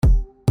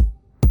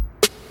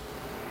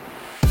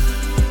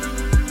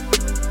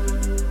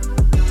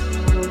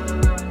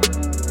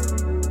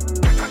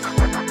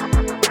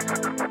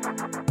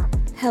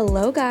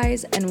Hello,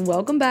 guys, and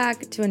welcome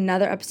back to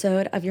another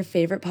episode of your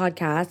favorite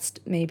podcast,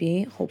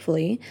 maybe,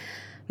 hopefully,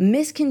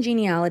 Miss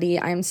Congeniality.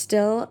 I'm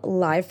still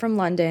live from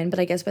London, but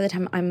I guess by the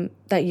time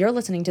that you're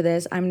listening to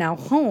this, I'm now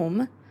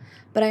home.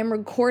 But I'm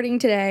recording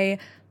today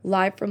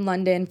live from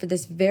London for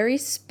this very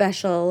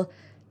special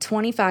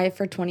 25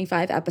 for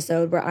 25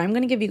 episode where I'm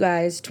going to give you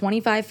guys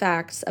 25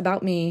 facts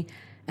about me,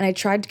 and I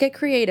tried to get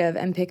creative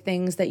and pick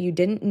things that you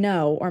didn't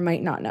know or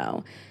might not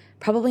know.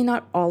 Probably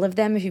not all of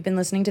them if you've been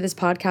listening to this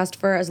podcast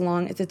for as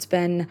long as it's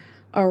been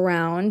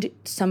around.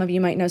 Some of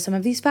you might know some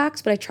of these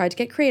facts, but I tried to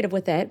get creative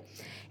with it.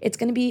 It's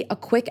going to be a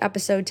quick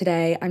episode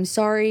today. I'm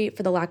sorry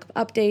for the lack of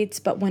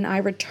updates, but when I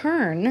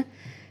return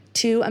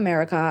to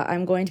America,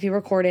 I'm going to be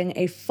recording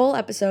a full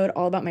episode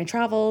all about my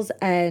travels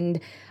and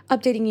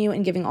updating you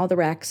and giving all the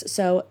recs.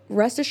 So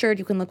rest assured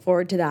you can look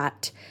forward to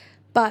that.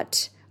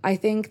 But I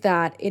think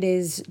that it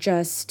is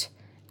just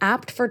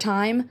apt for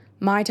time,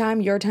 my time,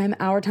 your time,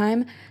 our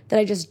time, that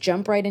I just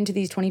jump right into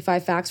these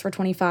 25 facts for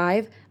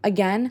 25.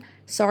 Again,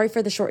 sorry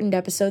for the shortened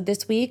episode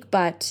this week,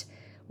 but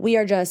we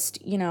are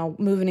just,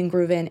 moving and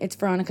grooving. It's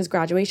Veronica's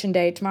graduation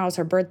day. Tomorrow's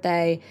her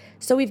birthday.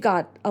 So we've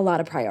got a lot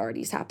of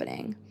priorities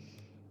happening.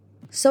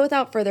 So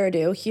without further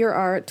ado, here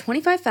are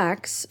 25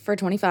 facts for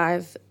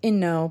 25 in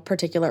no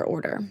particular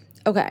order.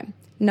 Okay,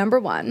 number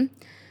 1,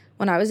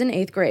 when I was in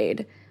 8th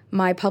grade,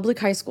 my public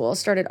high school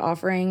started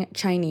offering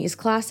Chinese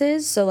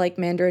classes, so like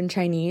Mandarin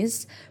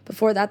Chinese.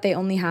 Before that, they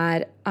only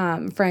had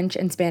French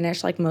and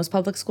Spanish, like most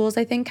public schools,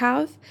 I think,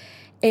 have.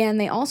 And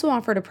they also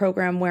offered a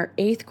program where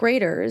 8th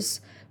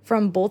graders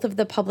from both of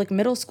the public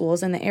middle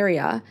schools in the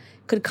area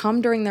could come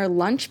during their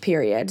lunch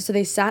period. So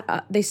they set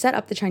up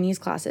the Chinese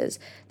classes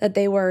that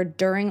they were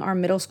during our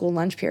middle school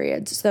lunch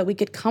periods so that we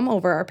could come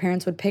over. Our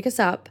parents would pick us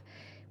up,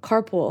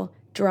 carpool,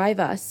 drive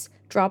us,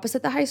 drop us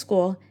at the high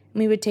school, and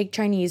we would take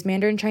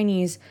Mandarin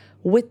Chinese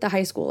with the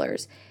high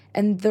schoolers.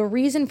 And the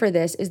reason for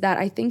this is that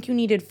I think you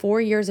needed 4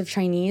 years of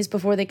Chinese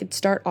before they could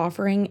start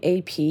offering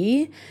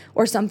AP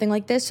or something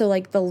like this. So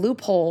like the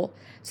loophole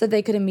so that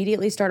they could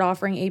immediately start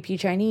offering AP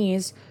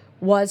Chinese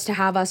was to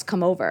have us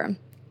come over.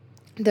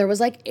 There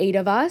was like 8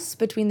 of us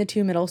between the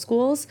 2 middle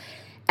schools,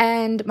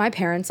 and my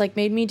parents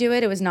made me do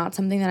it. It was not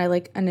something that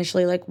I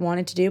initially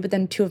wanted to do, but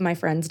then 2 of my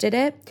friends did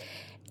it.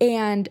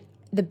 And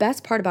the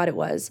best part about it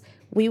was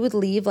we would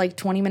leave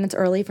 20 minutes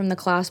early from the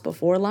class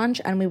before lunch,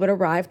 and we would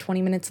arrive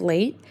 20 minutes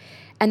late.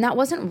 And that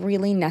wasn't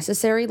really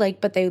necessary,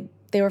 but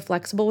they were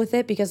flexible with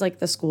it because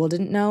the school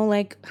didn't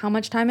know how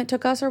much time it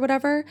took us or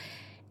whatever.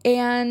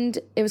 And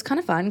it was kind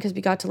of fun because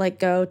we got to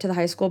go to the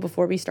high school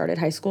before we started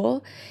high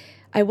school.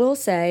 I will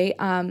say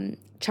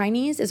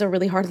Chinese is a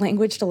really hard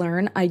language to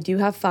learn. I do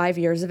have 5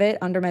 years of it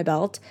under my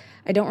belt.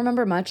 I don't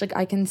remember much.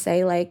 I can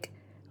say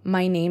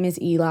my name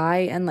is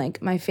Eli and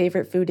my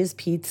favorite food is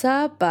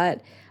pizza,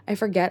 but I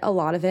forget a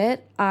lot of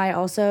it. I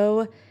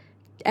also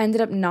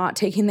ended up not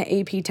taking the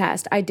AP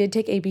test. I did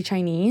take AP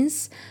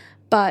Chinese,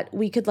 but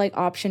we could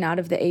option out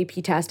of the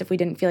AP test if we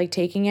didn't feel like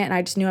taking it. And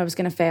I just knew I was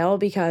going to fail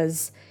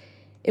because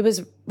it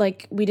was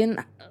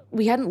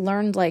we hadn't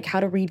learned how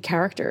to read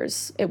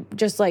characters. It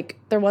just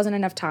there wasn't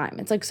enough time.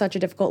 It's such a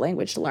difficult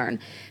language to learn.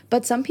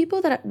 But some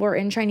people that were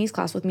in Chinese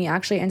class with me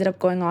actually ended up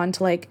going on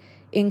to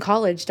in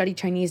college study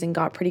Chinese and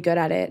got pretty good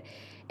at it.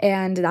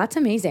 And that's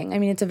amazing. I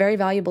mean, it's a very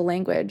valuable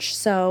language.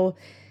 So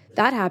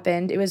that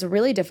happened. It was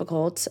really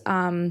difficult.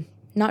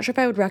 Not sure if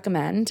I would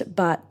recommend,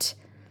 but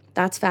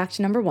that's fact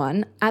number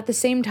 1. At the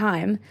same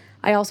time,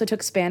 I also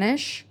took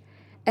Spanish.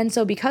 And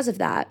so because of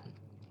that,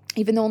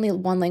 even though only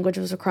 1 language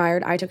was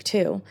required, I took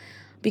 2.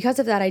 Because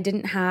of that, I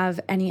didn't have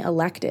any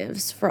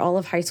electives for all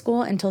of high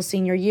school until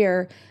senior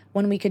year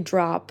when we could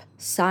drop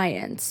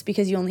science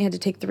because you only had to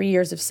take 3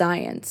 years of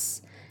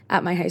science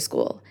at my high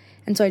school.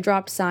 And so I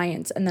dropped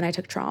science and then I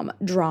took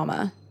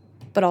drama,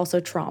 but also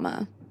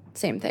trauma.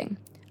 Same thing.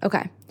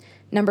 Okay.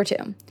 Number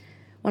 2,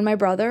 when my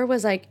brother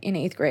was in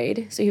 8th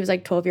grade, so he was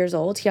 12 years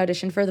old, he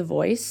auditioned for The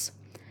Voice.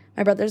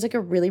 My brother's a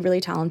really, really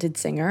talented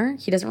singer.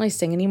 He doesn't really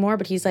sing anymore,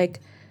 but he's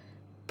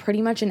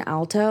pretty much an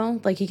alto.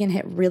 He can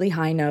hit really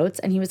high notes,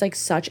 and he was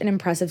such an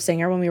impressive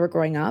singer when we were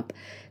growing up.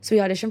 So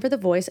he auditioned for The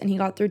Voice, and he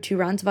got through 2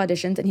 rounds of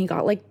auditions, and he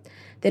got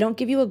they don't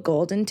give you a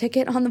golden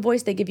ticket on The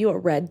Voice, they give you a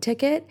red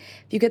ticket.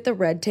 If you get the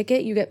red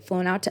ticket, you get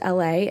flown out to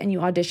LA and you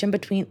audition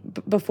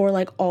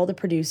before all the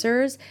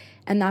producers,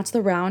 and that's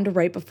the round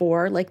right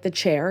before the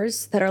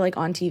chairs that are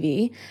on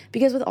TV.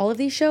 Because with all of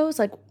these shows,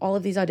 all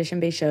of these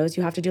audition-based shows,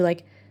 you have to do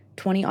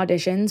 20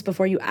 auditions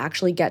before you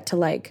actually get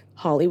to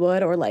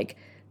Hollywood or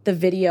the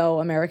video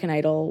American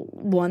Idol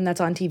one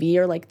that's on TV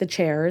or the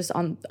chairs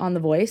on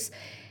The Voice.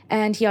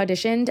 And he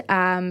auditioned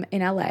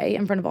in LA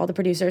in front of all the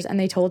producers, and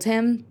they told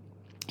him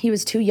he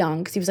was too young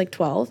because he was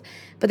 12,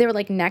 but they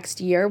were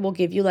next year we'll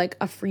give you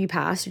a free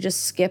pass to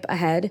just skip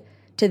ahead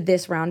to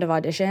this round of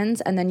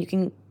auditions, and then you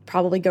can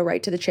probably go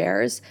right to the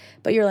chairs,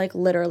 but you're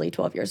literally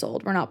 12 years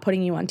old. We're not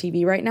putting you on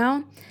TV right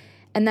now.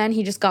 And then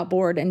he just got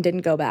bored and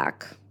didn't go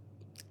back.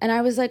 And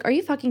I was are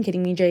you fucking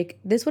kidding me, Jake?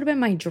 This would have been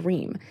my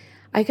dream.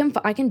 I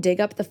can dig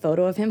up the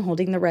photo of him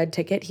holding the red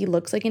ticket. He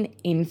looks like an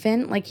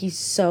infant, he's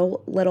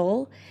so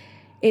little.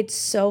 It's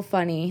so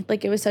funny.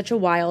 Like, it was such a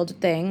wild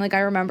thing. Like, I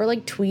remember,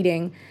 like,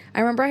 tweeting.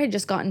 I remember I had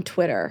just gotten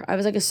Twitter. I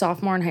was, like, a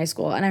sophomore in high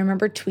school, and I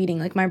remember tweeting,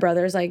 like, my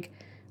brother's, like,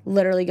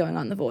 literally going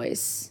on The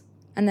Voice.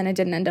 And then it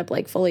didn't end up,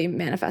 like, fully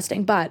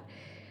manifesting. But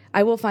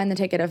I will find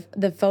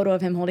the photo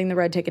of him holding the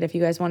red ticket if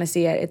you guys want to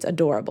see it. It's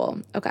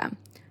adorable. Okay.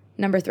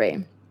 Number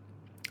 3.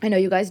 I know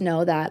you guys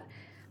know that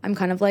I'm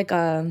kind of like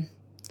I'm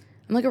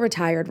like a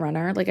retired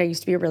runner. Like, I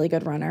used to be a really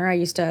good runner.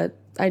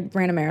 I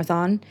ran a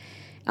marathon.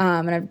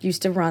 And I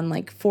used to run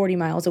like 40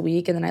 miles a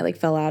week, and then I like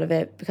fell out of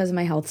it because of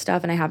my health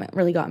stuff, and I haven't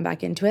really gotten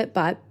back into it.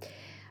 But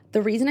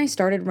the reason I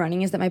started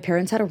running is that my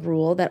parents had a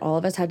rule that all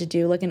of us had to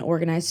do like an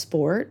organized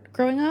sport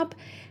growing up.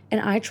 And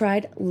I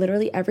tried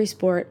literally every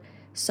sport,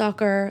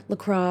 soccer,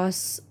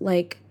 lacrosse,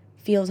 like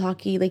field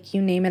hockey, like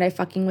you name it. I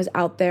fucking was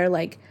out there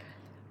like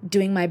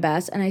doing my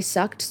best, and I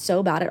sucked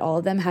so bad at all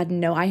of them, had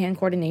no eye-hand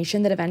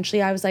coordination, that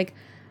eventually I was like,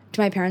 to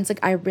my parents, like,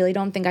 I really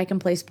don't think I can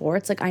play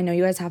sports. Like, I know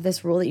you guys have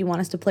this rule that you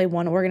want us to play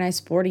one organized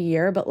sport a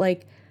year, but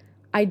like,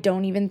 I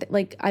don't even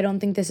I don't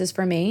think this is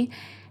for me.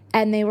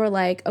 And they were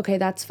like, okay,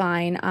 that's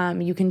fine.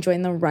 You can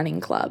join the running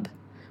club,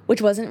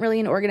 which wasn't really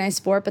an organized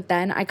sport, but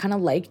then I kind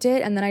of liked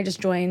it. And then I just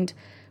joined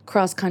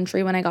cross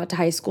country when I got to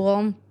high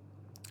school,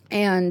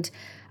 and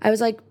I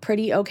was like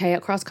pretty okay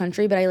at cross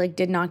country, but I like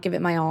did not give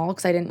it my all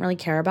because I didn't really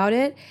care about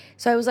it.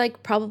 So I was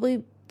like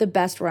probably the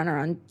best runner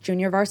on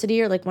junior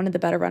varsity, or like one of the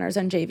better runners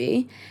on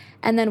JV.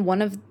 And then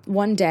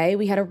one day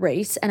we had a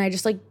race, and I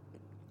just like,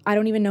 I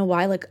don't even know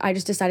why, like I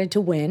just decided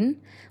to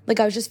win. Like,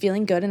 I was just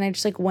feeling good, and I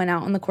just like went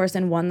out on the course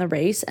and won the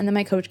race. And then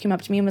my coach came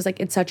up to me and was like,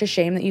 it's such a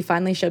shame that you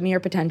finally showed me your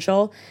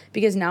potential,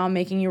 because now I'm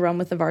making you run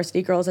with the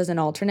varsity girls as an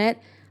alternate.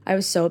 I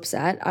was so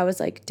upset. I was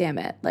like, damn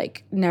it,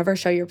 like never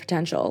show your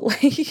potential,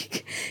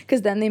 like,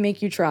 because then they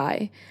make you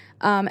try.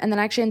 And then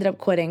I actually ended up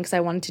quitting because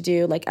I wanted to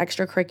do like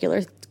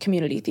extracurricular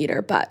community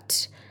theater,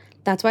 but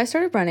that's why I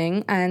started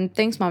running. And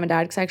thanks, Mom and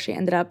Dad, because I actually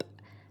ended up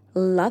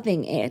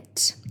loving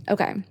it.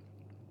 Okay.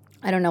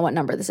 I don't know what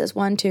number this is.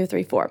 1, 2,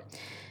 3, 4.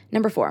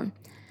 Number 4.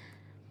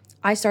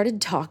 I started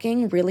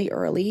talking really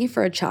early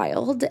for a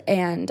child,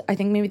 and I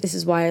think maybe this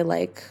is why I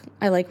like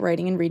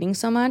writing and reading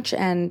so much,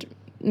 and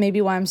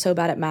maybe why I'm so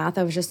bad at math.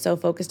 I was just so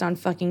focused on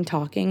fucking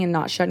talking and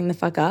not shutting the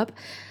fuck up.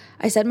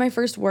 I said my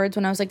first words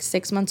when I was like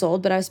 6 months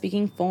old, but I was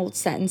speaking full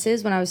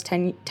sentences when I was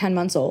 10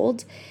 months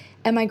old.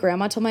 And my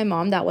grandma told my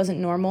mom that wasn't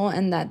normal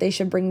and that they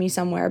should bring me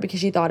somewhere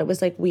because she thought it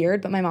was like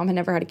weird. But my mom had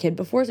never had a kid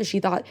before, so she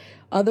thought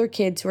other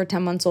kids who were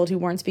 10 months old who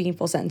weren't speaking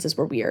full sentences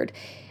were weird.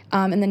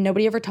 And then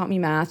nobody ever taught me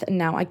math, and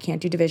now I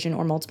can't do division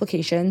or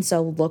multiplication.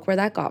 So look where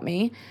that got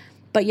me.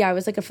 But yeah, I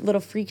was like a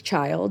little freak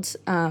child.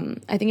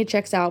 I think it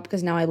checks out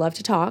because now I love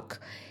to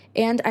talk.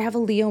 And I have a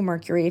Leo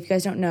Mercury. If you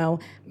guys don't know,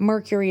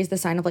 Mercury is the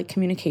sign of like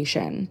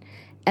communication.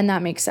 And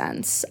that makes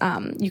sense.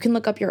 You can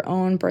look up your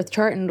own birth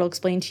chart and it'll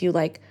explain to you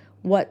like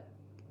what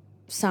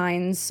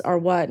signs are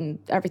what and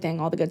everything,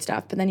 all the good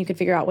stuff. But then you could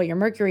figure out what your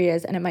Mercury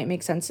is, and it might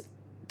make sense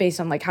based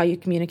on like how you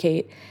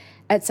communicate,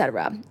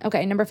 etc.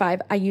 Okay, number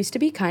 5. I used to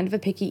be kind of a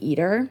picky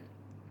eater.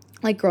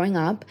 Like growing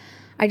up,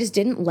 I just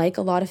didn't like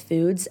a lot of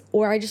foods,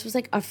 or I just was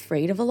like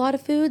afraid of a lot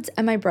of foods.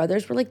 And my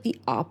brothers were like the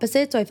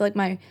opposite. So I feel like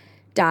my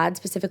dad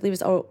specifically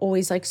was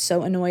always like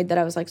so annoyed that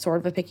I was like sort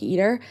of a picky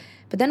eater.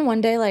 But then one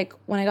day, like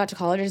when I got to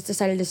college, I just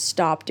decided to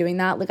stop doing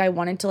that. Like I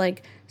wanted to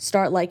like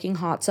start liking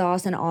hot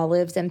sauce and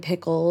olives and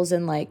pickles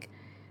and like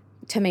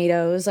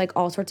tomatoes, like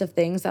all sorts of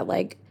things that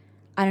like,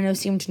 I don't know,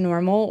 seemed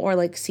normal or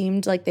like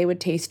seemed like they would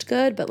taste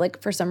good, but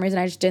like for some reason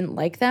I just didn't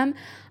like them.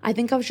 I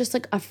think I was just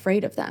like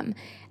afraid of them.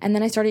 And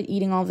then I started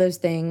eating all of those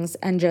things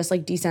and just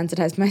like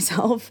desensitized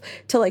myself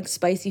to like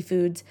spicy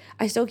foods.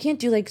 I still can't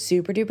do like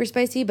super duper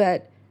spicy,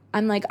 but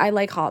I'm like, I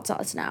like hot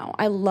sauce now.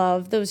 I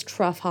love those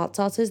Truff hot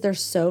sauces. They're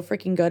so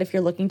freaking good if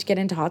you're looking to get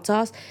into hot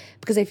sauce,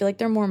 because I feel like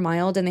they're more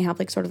mild and they have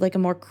like sort of like a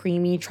more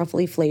creamy,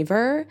 truffly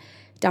flavor.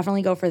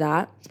 Definitely go for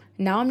that.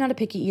 Now I'm not a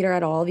picky eater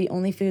at all. The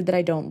only food that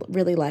I don't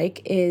really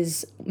like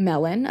is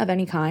melon of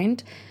any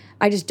kind.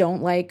 I just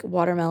don't like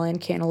watermelon,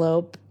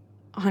 cantaloupe,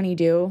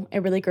 honeydew.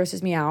 It really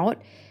grosses me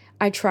out.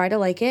 I try to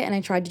like it, and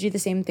I tried to do the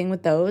same thing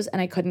with those, and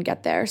I couldn't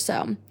get there.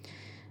 So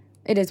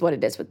it is what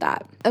it is with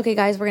that. Okay,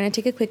 guys, we're going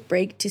to take a quick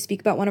break to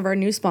speak about one of our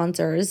new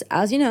sponsors.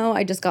 As you know,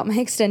 I just got my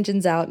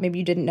extensions out. Maybe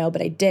you didn't know,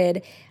 but I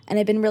did. And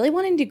I've been really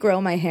wanting to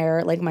grow my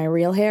hair, like my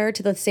real hair,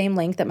 to the same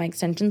length that my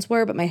extensions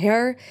were, but my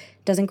hair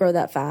doesn't grow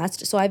that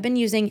fast. So I've been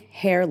using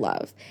Hair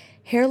Love.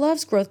 Hair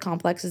Love's Growth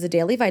Complex is a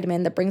daily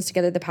vitamin that brings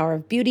together the power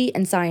of beauty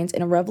and science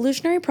in a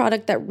revolutionary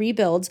product that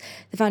rebuilds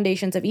the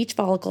foundations of each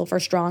follicle for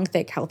strong,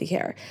 thick, healthy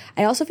hair.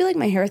 I also feel like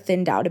my hair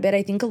thinned out a bit.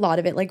 I think a lot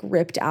of it like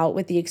ripped out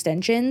with the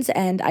extensions,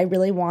 and I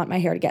really want my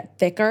hair to get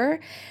thicker.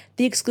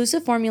 The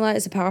exclusive formula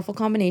is a powerful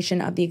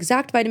combination of the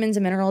exact vitamins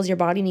and minerals your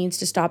body needs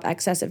to stop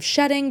excessive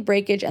shedding,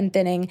 breakage, and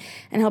thinning,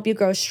 and help you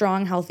grow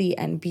strong, healthy,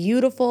 and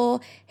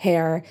beautiful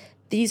hair.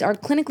 These are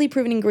clinically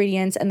proven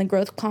ingredients, and the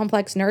Growth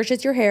Complex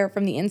nourishes your hair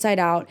from the inside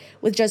out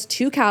with just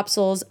 2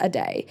 capsules a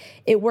day.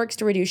 It works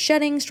to reduce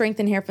shedding,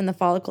 strengthen hair from the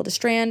follicle to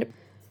strand,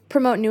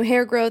 promote new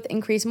hair growth,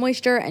 increase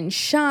moisture and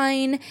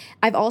shine.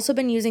 I've also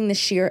been using the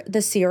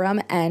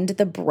serum and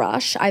the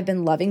brush. I've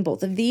been loving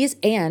both of these,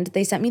 and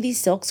they sent me these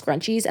silk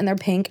scrunchies and they're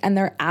pink and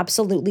they're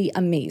absolutely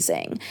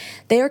amazing.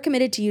 They are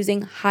committed to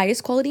using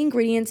highest quality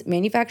ingredients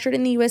manufactured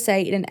in the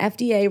USA in an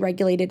FDA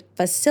regulated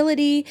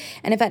facility.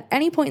 And if at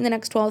any point in the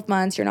next 12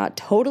 months you're not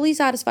totally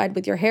satisfied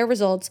with your hair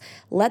results,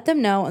 let them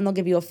know and they'll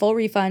give you a full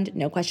refund,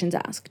 no questions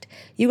asked.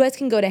 You guys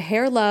can go to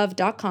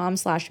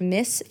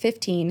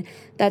hairlove.com/miss15.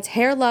 That's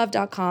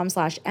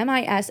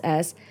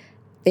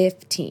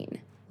hairlove.com/miss15.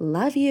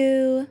 Love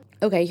you.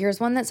 Okay, here's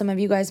one that some of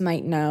you guys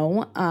might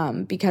know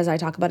because I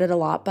talk about it a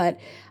lot, but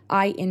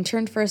I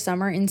interned for a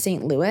summer in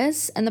St.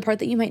 Louis. And the part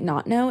that you might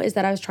not know is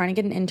that I was trying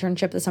to get an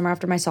internship the summer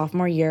after my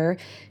sophomore year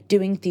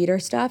doing theater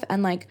stuff.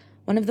 And like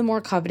one of the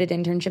more coveted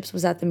internships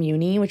was at the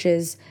Muni, which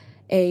is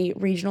a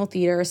regional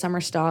theater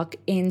summer stock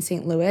in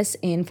St. Louis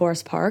in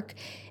Forest Park.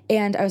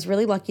 And I was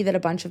really lucky that a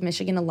bunch of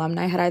Michigan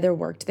alumni had either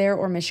worked there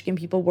or Michigan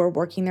people were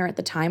working there at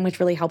the time,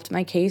 which really helped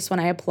my case when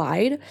I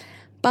applied.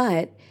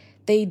 But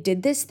they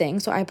did this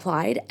thing, so I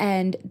applied,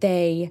 and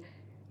they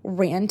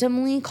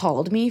randomly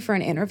called me for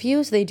an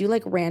interview. So they do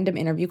like random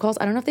interview calls.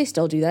 I don't know if they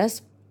still do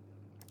this,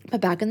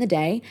 but back in the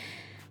day,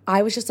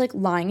 I was just like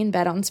lying in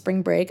bed on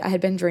spring break. I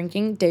had been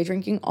day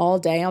drinking all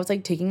day. I was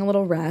like taking a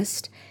little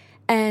rest.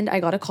 And I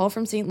got a call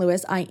from St.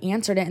 Louis. I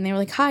answered it and they were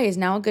like, "Hi, is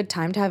now a good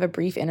time to have a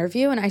brief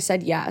interview?" And I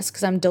said yes,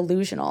 because I'm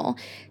delusional.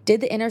 Did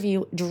the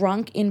interview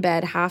drunk in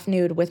bed, half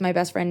nude with my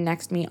best friend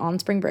next to me on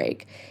spring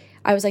break.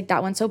 I was like,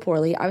 that went so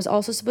poorly. I was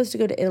also supposed to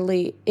go to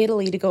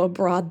Italy to go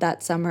abroad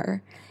that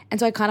summer. And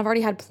so I kind of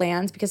already had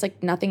plans because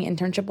like nothing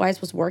internship wise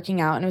was working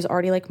out and it was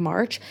already like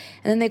March.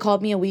 And then they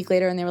called me a week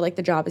later and they were like,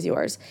 "The job is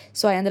yours."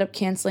 So I ended up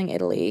canceling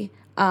Italy.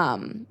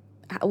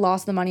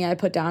 Lost the money I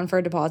put down for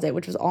a deposit,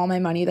 which was all my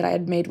money that I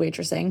had made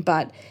waitressing,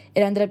 but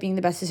it ended up being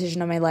the best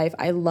decision of my life.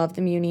 I love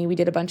the Muni. We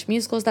did a bunch of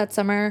musicals that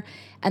summer,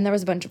 and there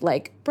was a bunch of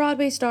like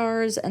Broadway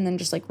stars and then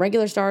just like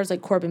regular stars.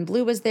 Like Corbin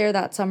Bleu was there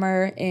that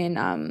summer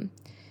in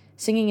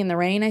Singing in the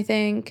Rain, I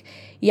think.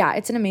 Yeah,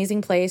 it's an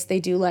amazing place.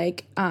 They do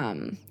like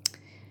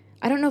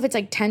I don't know if it's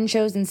like 10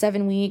 shows in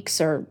 7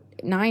 weeks or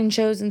 9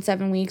 shows in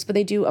 7 weeks, but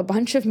they do a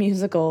bunch of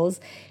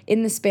musicals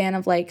in the span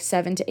of like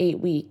 7 to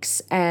 8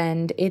 weeks,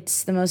 and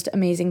it's the most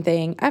amazing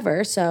thing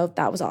ever. So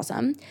that was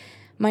awesome.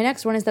 My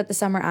next one is that the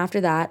summer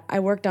after that, I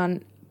worked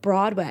on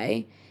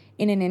Broadway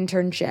in an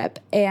internship,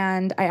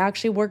 and I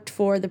actually worked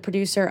for the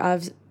producer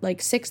of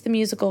like Six the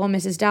Musical,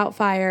 Mrs.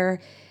 Doubtfire,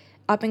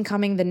 up and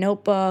coming The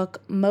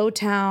Notebook,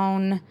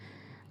 Motown.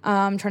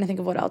 I'm trying to think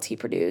of what else he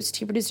produced.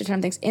 He produced a ton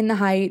of things. In the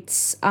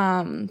Heights.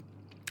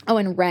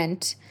 And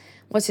Rent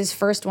was his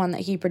first one that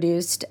he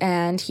produced,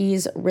 and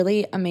he's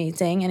really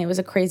amazing, and it was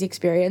a crazy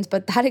experience.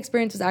 But that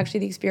experience was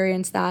actually the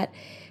experience that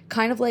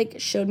kind of like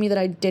showed me that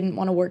I didn't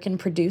want to work in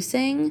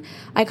producing.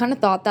 I kind of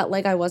thought that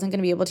like I wasn't going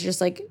to be able to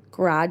just like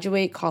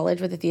graduate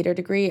college with a theater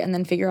degree and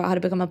then figure out how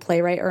to become a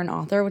playwright or an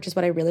author, which is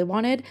what I really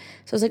wanted.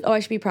 So I was like, oh, I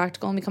should be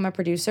practical and become a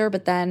producer.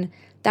 But then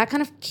that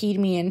kind of keyed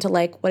me into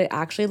like what it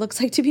actually looks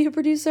like to be a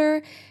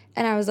producer.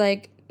 And I was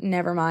like,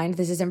 never mind,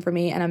 this isn't for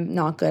me, and I'm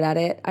not good at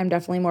it. I'm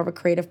definitely more of a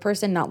creative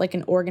person, not like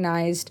an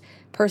organized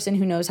person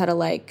who knows how to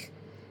like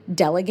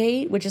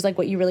delegate, which is like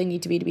what you really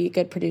need to be a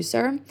good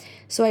producer.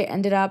 So I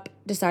ended up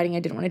deciding I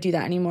didn't want to do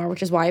that anymore,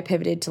 which is why I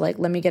pivoted to like,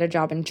 let me get a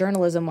job in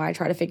journalism while I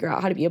try to figure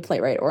out how to be a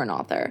playwright or an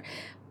author.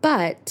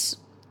 But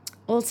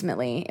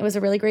ultimately, it was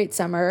a really great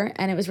summer,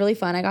 and it was really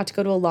fun. I got to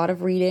go to a lot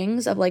of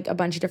readings of like a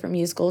bunch of different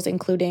musicals,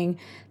 including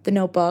The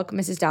Notebook,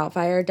 Mrs.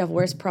 Doubtfire, Devil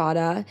Wears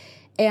Prada.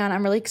 And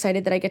I'm really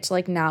excited that I get to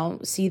like now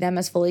see them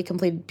as fully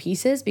completed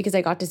pieces, because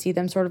I got to see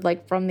them sort of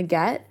like from the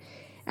get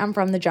and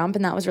from the jump,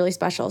 and that was really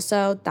special.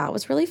 So that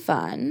was really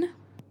fun.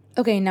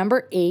 Okay,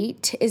 number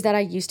 8 is that I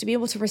used to be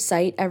able to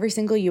recite every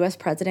single US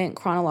president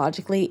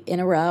chronologically in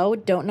a row.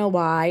 Don't know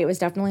why. It was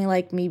definitely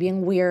like me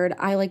being weird.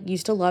 I like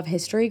used to love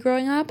history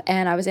growing up,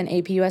 and I was in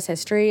AP US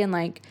history, and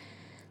like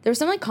there was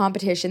some like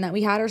competition that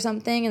we had or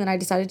something, and then I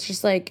decided to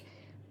just like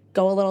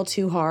go a little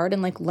too hard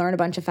and like learn a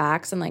bunch of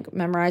facts and like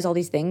memorize all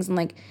these things and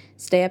like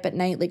stay up at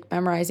night like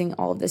memorizing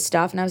all of this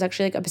stuff. And I was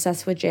actually like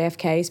obsessed with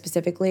JFK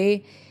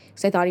specifically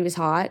because I thought he was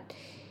hot.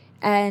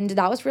 And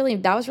that was really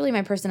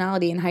my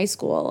personality in high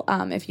school,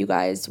 if you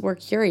guys were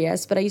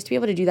curious. But I used to be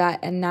able to do that,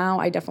 and now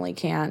I definitely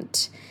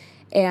can't.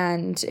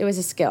 And it was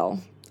a skill.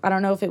 I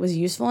don't know if it was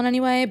useful in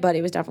any way, but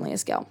it was definitely a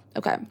skill.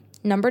 Okay,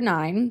 number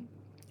 9,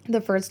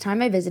 the first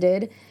time I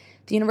visited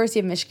the University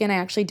of Michigan, I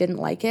actually didn't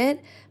like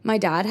it. My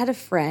dad had a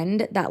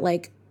friend that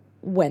like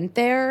went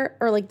there,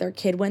 or like their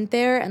kid went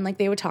there, and like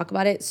they would talk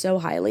about it so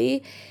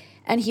highly.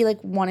 And he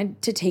like wanted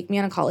to take me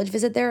on a college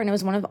visit there, and it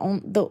was one of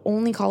the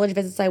only college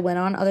visits I went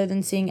on other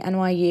than seeing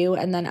NYU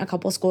and then a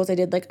couple schools I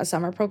did like a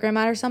summer program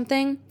at or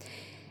something.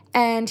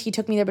 And he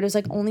took me there, but it was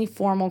like only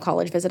formal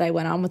college visit I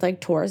went on with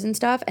like tours and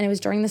stuff. And it was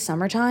during the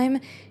summertime.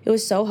 It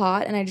was so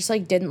hot, and I just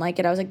like didn't like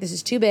it. I was like, this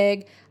is too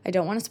big. I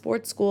don't want a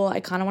sports school.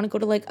 I kind of want to go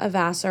to like a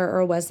Vassar or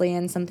a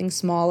Wesleyan, something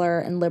smaller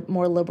and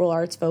more liberal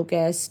arts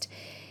focused,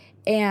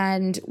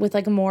 and with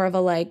like more of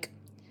a like,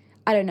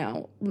 I don't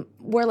know,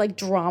 where like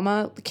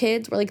drama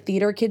kids, where like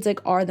theater kids like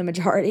are the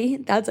majority.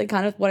 That's like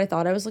kind of what I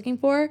thought I was looking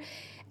for.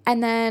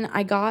 And then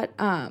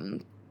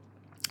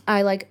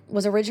I like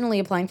was originally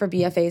applying for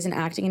BFAs in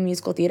acting and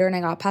musical theater, and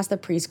I got past the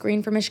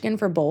pre-screen for Michigan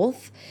for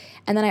both.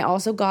 And then I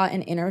also got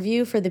an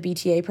interview for the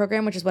BTA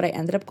program, which is what I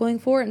ended up going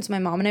for. And so my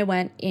mom and I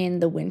went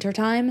in the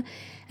wintertime,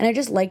 and I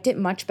just liked it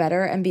much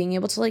better. And being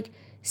able to like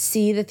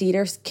see the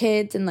theater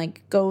kids and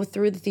like go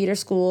through the theater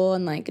school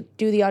and like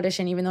do the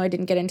audition, even though I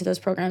didn't get into those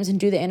programs, and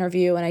do the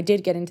interview, and I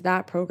did get into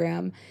that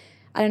program.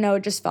 I don't know,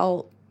 it just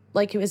felt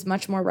like it was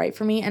much more right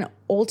for me. And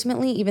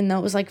ultimately, even though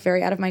it was like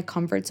very out of my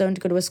comfort zone to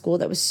go to a school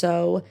that was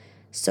so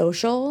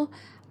social,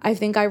 I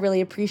think I really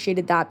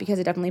appreciated that because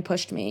it definitely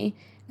pushed me.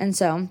 And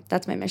so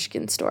that's my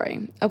Michigan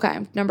story.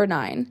 Okay, number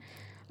 9.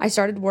 I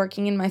started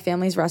working in my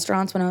family's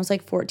restaurants when I was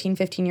like 14,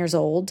 15 years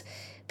old.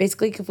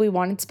 Basically, if we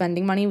wanted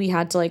spending money, we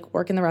had to like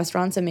work in the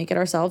restaurants and make it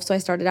ourselves. So I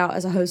started out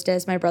as a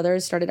hostess. My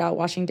brothers started out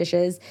washing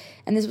dishes.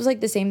 And this was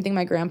like the same thing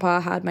my grandpa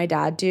had my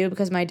dad do,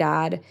 because my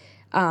dad,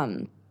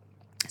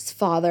 his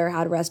father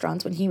had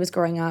restaurants when he was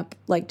growing up,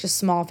 like just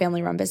small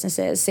family run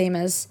businesses, same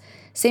as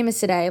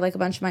today. Like a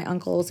bunch of my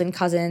uncles and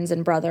cousins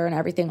and brother and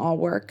everything all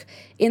work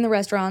in the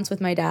restaurants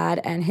with my dad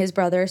and his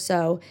brother.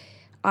 So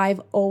I've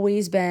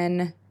always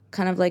been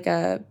kind of like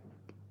a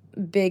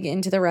big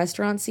into the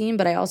restaurant scene,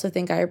 but I also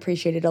think I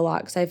appreciate it a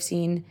lot because I've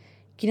seen,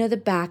 the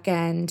back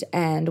end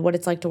and what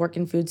it's like to work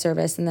in food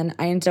service. And then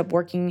I ended up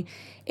working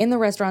in the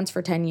restaurants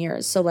for 10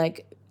 years. So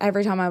like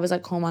every time I was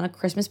like home on a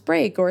Christmas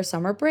break or a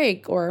summer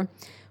break or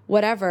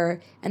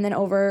whatever. And then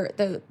over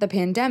the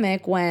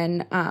pandemic,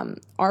 when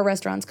our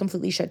restaurants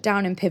completely shut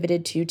down and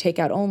pivoted to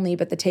takeout only,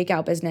 but the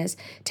takeout business,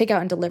 takeout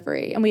and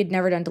delivery, and we had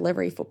never done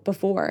delivery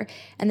before.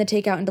 And the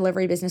takeout and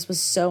delivery business was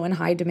so in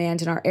high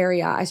demand in our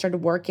area. I started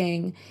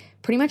working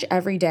pretty much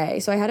every day.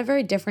 So I had a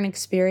very different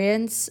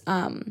experience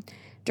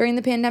during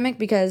the pandemic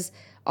because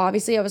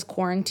obviously I was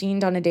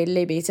quarantined on a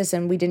day-to-day basis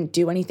and we didn't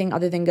do anything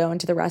other than go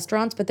into the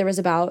restaurants, but there was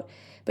about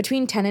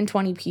between 10 and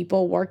 20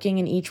 people working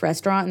in each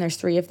restaurant, and there's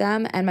 3 of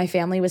them, and my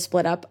family was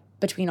split up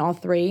between all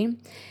 3,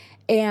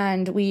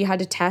 and we had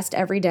to test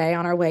every day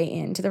on our way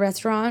into the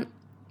restaurant,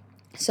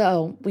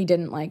 so we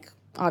didn't like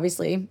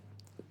obviously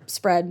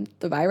spread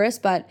the virus,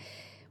 but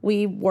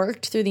we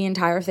worked through the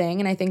entire thing.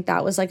 And I think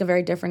that was like a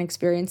very different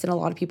experience than a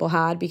lot of people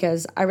had,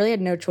 because I really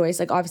had no choice.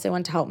 Like obviously I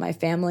wanted to help my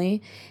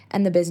family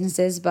and the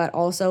businesses, but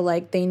also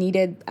like they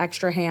needed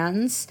extra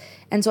hands.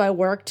 And so I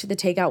worked the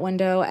takeout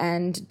window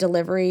and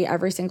delivery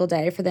every single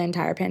day for the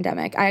entire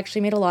pandemic. I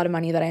actually made a lot of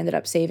money that I ended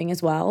up saving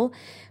as well.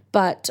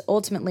 But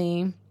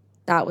ultimately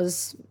that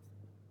was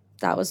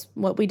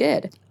what we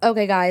did.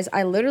 Okay, guys,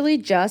 I literally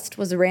just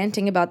was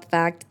ranting about the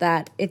fact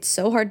that it's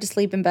so hard to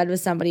sleep in bed with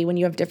somebody when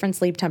you have different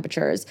sleep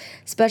temperatures,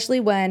 especially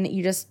when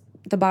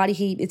the body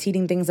heat is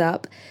heating things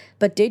up.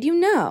 But did you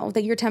know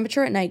that your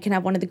temperature at night can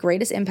have one of the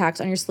greatest impacts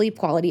on your sleep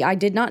quality? I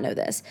did not know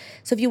this.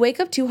 So if you wake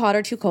up too hot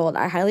or too cold,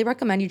 I highly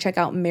recommend you check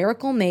out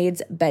Miracle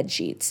Made's bed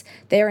sheets.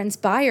 They are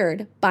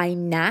inspired by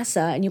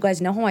NASA, and you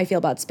guys know how I feel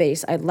about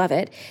space. I love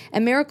it.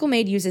 And Miracle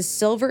Made uses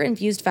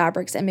silver-infused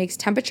fabrics and makes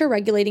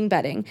temperature-regulating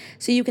bedding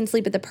so you can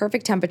sleep at the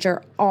perfect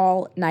temperature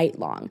all night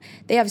long.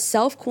 They have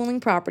self-cooling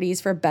properties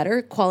for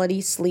better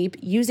quality sleep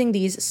using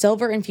these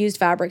silver-infused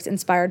fabrics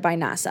inspired by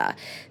NASA.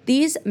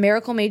 These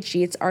Miracle Made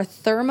sheets are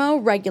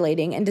thermoregulating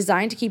and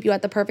designed to keep you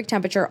at the perfect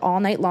temperature all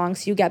night long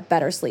so you get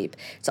better sleep.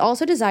 It's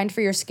also designed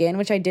for your skin,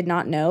 which I did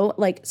not know.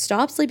 Like,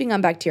 stop sleeping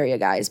on bacteria,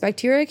 guys.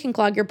 Bacteria can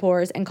clog your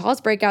pores and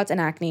cause breakouts and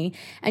acne,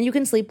 and you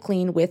can sleep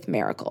clean with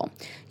Miracle.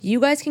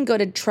 You guys can go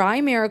to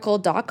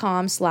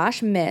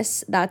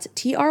trymiracle.com/miss. That's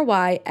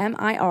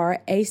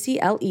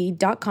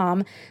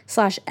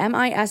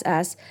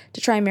trymiracle.com/miss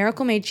to try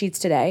Miracle Made sheets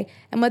today.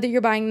 And whether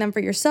you're buying them for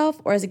yourself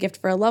or as a gift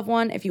for a loved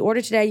one, if you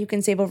order today, you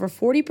can save over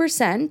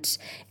 40%.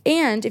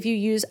 And if you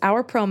use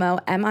our promo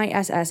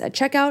MISS at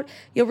checkout,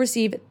 you'll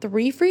receive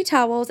 3 free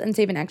towels and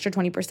save an extra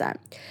 20%.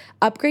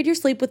 Upgrade your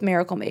sleep with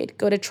Miracle Made.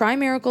 Go to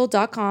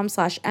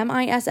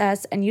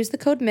trymiracle.com/miss and use the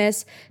code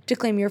MISS to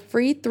claim your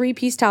free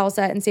 3-piece towel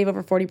set and save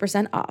over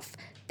 40% off.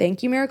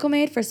 Thank you, Miracle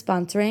Made, for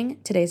sponsoring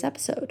today's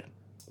episode.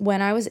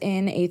 When I was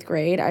in 8th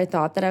grade, I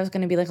thought that I was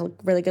going to be like a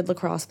really good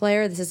lacrosse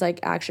player. This is like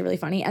actually really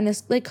funny. And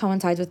this like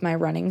coincides with my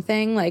running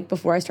thing. Like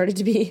before I started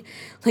to be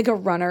like a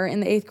runner in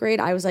the 8th grade,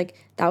 I was like,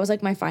 that was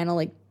like my final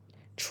like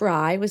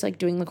try was like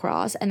doing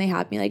lacrosse, and they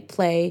had me like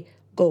play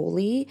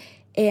goalie,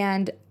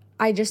 and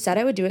I just said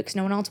I would do it because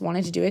no one else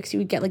wanted to do it because you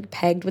would get like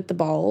pegged with the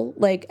ball,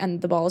 like,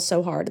 and the ball is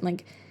so hard, and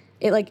like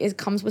it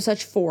comes with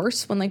such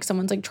force when like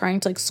someone's like trying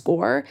to like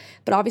score.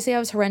 But obviously I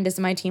was horrendous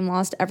and my team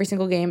lost every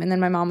single game. And then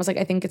my mom was like,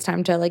 I think it's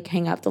time to like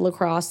hang up the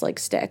lacrosse like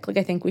stick. Like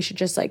I think we should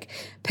just like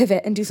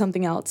pivot and do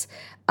something else.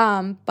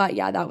 But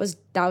yeah, that was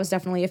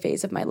definitely a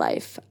phase of my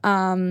life.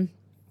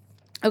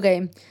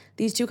 Okay,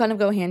 these two kind of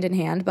go hand in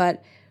hand,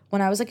 but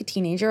when I was like a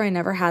teenager, I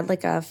never had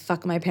like a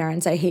fuck my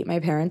parents, I hate my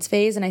parents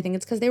phase. And I think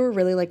it's because they were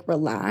really like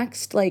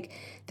relaxed. Like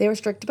they were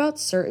strict about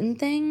certain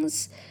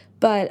things,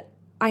 but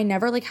I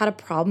never like had a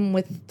problem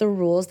with the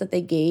rules that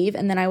they gave.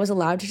 And then I was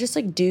allowed to just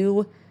like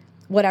do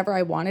whatever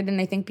I wanted. And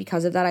I think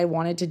because of that, I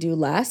wanted to do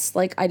less.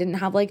 Like, I didn't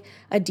have like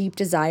a deep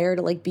desire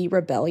to like be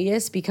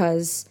rebellious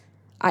because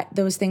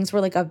those things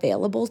were like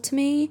available to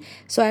me.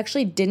 So I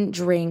actually didn't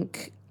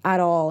drink at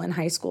all in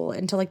high school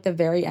until like the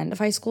very end of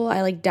high school.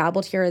 I like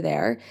dabbled here or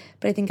there,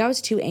 but I think I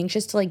was too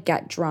anxious to like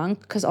get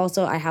drunk because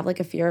also I have like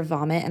a fear of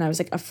vomit and I was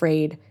like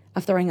afraid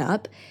of throwing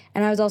up.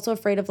 And I was also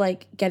afraid of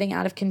like getting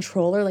out of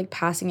control or like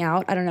passing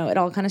out. I don't know. It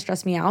all kind of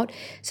stressed me out.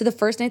 So the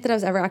first night that I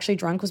was ever actually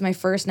drunk was my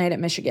first night at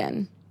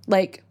Michigan.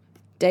 Like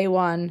day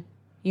one,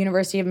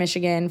 University of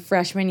Michigan,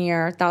 freshman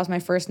year. That was my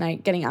first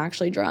night getting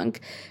actually drunk,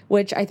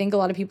 which I think a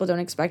lot of people don't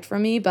expect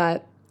from me,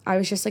 but I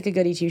was just like a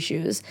goody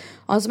two-shoes.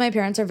 Also, my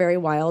parents are very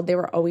wild. They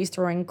were always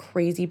throwing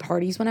crazy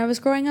parties when I was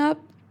growing up,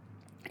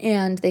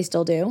 and they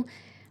still do.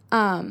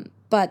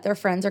 But their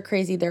friends are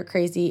crazy. They're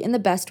crazy in the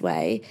best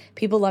way.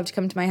 People love to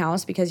come to my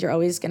house because you're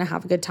always going to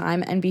have a good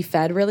time and be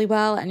fed really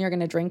well, and you're going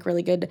to drink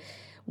really good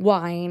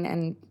wine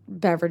and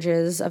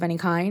beverages of any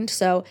kind.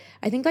 So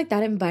I think like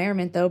that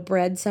environment though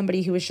bred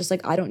somebody who was just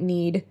like, I don't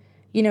need,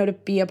 to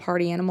be a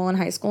party animal in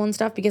high school and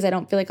stuff because I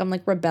don't feel like I'm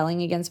like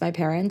rebelling against my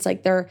parents.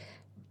 Like they're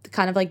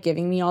kind of like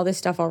giving me all this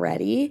stuff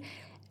already.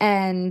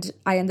 And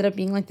I ended up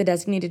being like the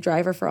designated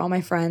driver for all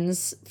my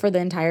friends for the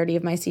entirety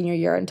of my senior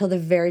year until the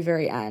very,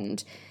 very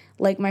end.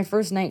 Like my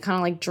first night kind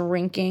of like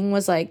drinking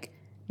was like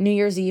New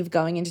Year's Eve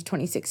going into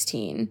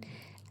 2016.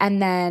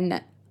 And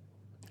then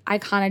I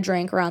kind of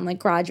drank around like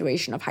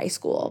graduation of high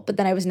school, but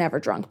then I was never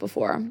drunk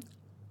before.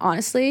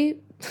 Honestly,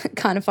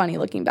 kind of funny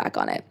looking back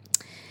on it.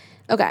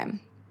 Okay.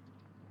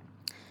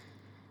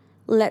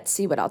 Let's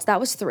see what else. That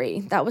was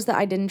 3. That was that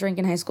I didn't drink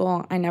in high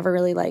school. I never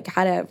really like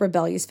had a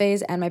rebellious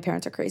phase and my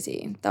parents are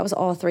crazy. That was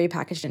all 3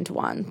 packaged into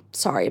one.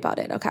 Sorry about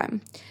it. Okay.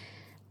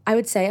 I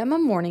would say I'm a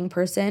morning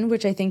person,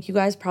 which I think you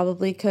guys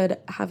probably could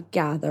have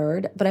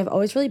gathered, but I've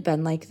always really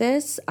been like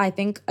this. I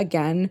think,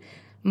 again,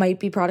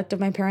 might be product of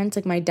my parents.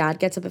 Like my dad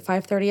gets up at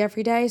 5:30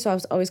 every day, so I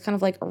was always kind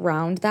of like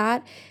around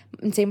that.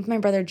 And same with my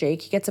brother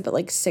Jake. He gets up at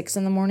like 6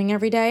 in the morning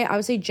every day. I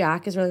would say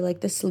Jack is really like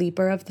the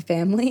sleeper of the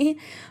family,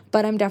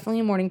 but I'm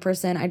definitely a morning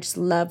person. I just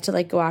love to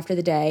like go after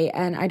the day,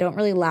 and I don't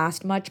really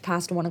last much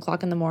past 1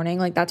 o'clock in the morning.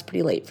 Like that's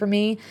pretty late for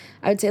me.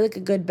 I would say like a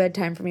good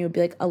bedtime for me would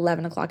be like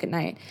 11 o'clock at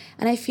night.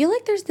 And I feel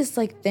like there's this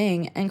like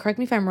thing, and correct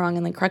me if I'm wrong,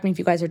 and like correct me if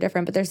you guys are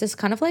different, but there's this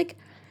kind of like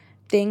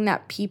thing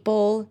that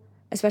people,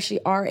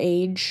 especially our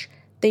age,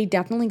 they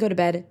definitely go to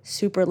bed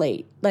super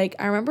late. Like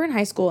I remember in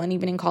high school and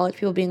even in college,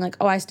 people being like,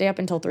 oh, I stay up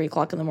until 3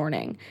 o'clock in the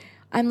morning.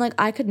 I'm like,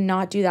 I could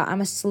not do that.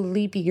 I'm a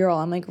sleepy girl.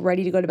 I'm like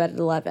ready to go to bed at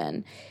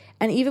 11.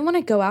 And even when I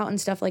go out and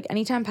stuff, like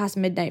anytime past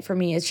midnight for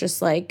me, it's just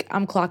like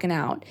I'm clocking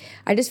out.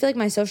 I just feel like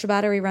my social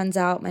battery runs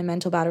out. My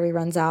mental battery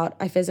runs out.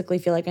 I physically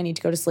feel like I need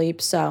to go to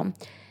sleep. So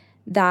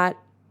that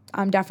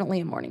I'm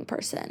definitely a morning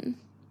person.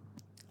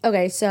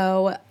 Okay,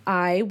 so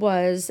I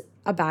was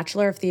a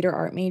Bachelor of Theater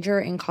Art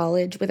major in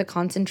college with a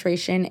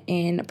concentration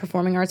in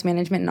performing arts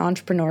management and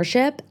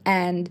entrepreneurship.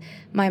 And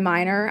my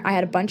minor, I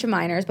had a bunch of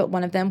minors, but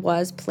one of them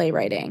was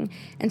playwriting.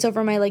 And so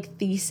for my like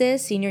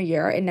thesis senior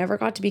year, it never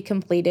got to be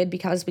completed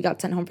because we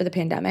got sent home for the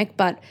pandemic,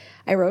 but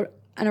I wrote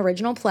an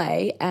original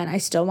play and I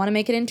still want to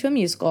make it into a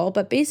musical.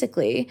 But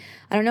basically,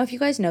 I don't know if you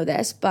guys know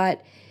this,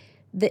 but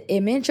the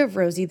image of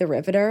Rosie the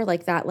Riveter,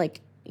 like that, like,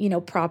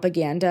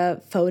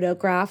 propaganda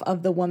photograph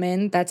of the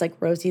woman that's like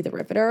Rosie the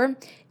Riveter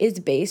is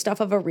based off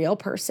of a real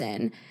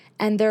person.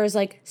 And there's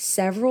like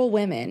several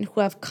women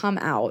who have come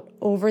out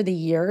over the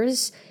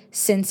years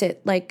since it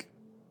like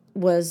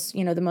was,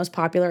 the most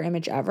popular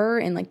image ever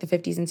in like the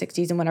 50s and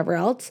 60s and whatever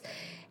else.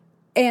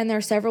 And there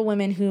are several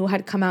women who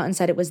had come out and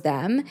said it was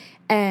them.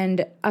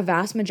 And a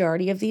vast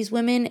majority of these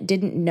women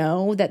didn't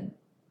know that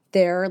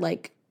their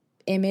like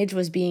image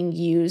was being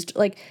used,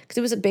 like, because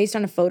it was based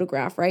on a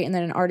photograph, right? And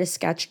then an artist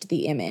sketched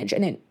the image,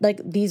 and it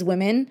like these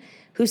women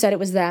who said it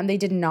was them, they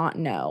did not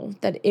know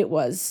that it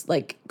was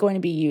like going to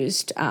be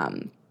used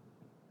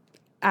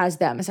as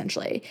them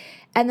essentially.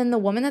 And then the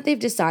woman that they've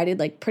decided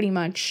like pretty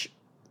much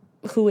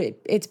who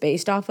it's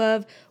based off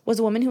of was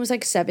a woman who was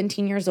like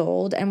 17 years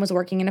old and was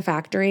working in a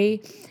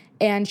factory,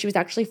 and she was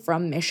actually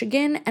from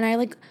Michigan. And I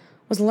like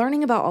was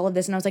learning about all of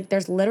this, and I was like,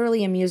 there's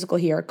literally a musical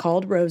here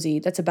called Rosie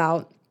that's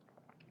about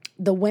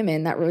the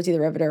women that Rosie the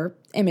Riveter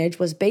image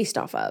was based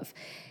off of.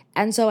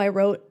 And so I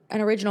wrote an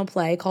original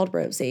play called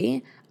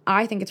Rosie.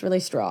 I think it's really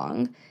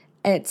strong.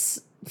 It's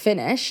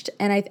finished,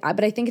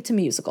 but I think it's a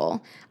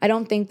musical. I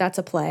don't think that's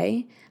a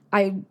play.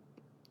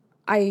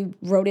 I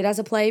wrote it as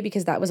a play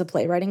because that was a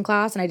playwriting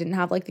class and I didn't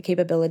have like the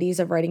capabilities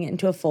of writing it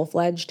into a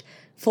full-fledged,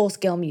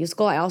 full-scale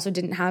musical. I also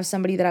didn't have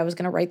somebody that I was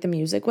going to write the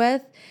music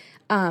with.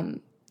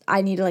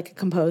 I needed like a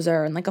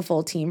composer and like a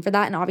full team for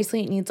that. And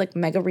obviously it needs like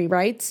mega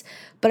rewrites.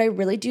 But I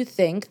really do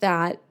think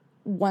that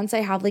once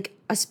I have like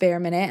a spare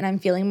minute and I'm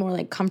feeling more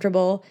like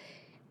comfortable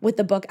with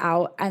the book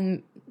out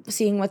and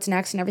seeing what's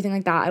next and everything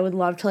like that, I would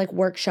love to like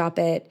workshop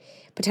it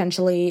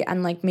potentially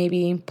and like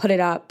maybe put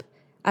it up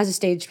as a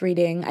staged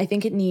reading. I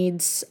think it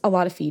needs a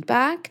lot of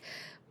feedback.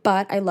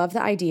 But I love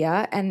the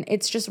idea, and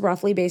it's just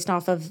roughly based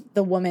off of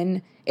the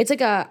woman. It's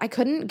like I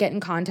couldn't get in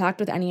contact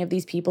with any of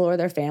these people or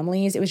their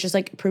families. It was just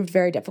like proved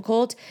very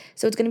difficult.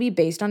 So it's going to be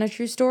based on a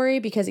true story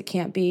because it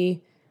can't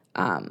be,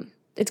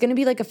 it's going to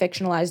be like a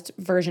fictionalized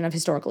version of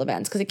historical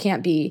events because it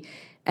can't be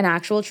an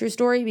actual true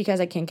story because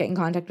I can't get in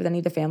contact with any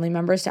of the family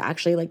members to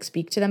actually like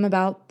speak to them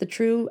about the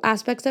true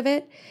aspects of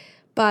it.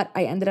 But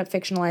I ended up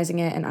fictionalizing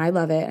it and I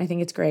love it. I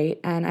think it's great.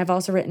 And I've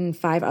also written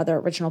 5 other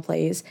original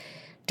plays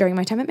during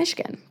my time at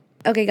Michigan.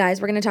 Okay, guys,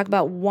 we're going to talk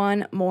about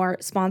one more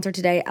sponsor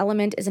today.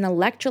 Element is an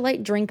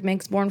electrolyte drink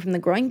mix born from the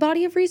growing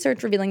body of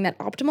research revealing that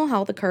optimal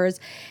health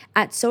occurs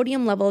at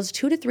sodium levels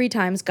 2 to 3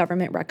 times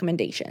government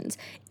recommendations.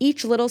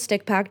 Each little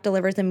stick pack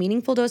delivers a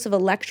meaningful dose of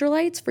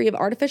electrolytes free of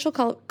artificial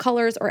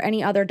colors or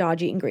any other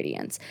dodgy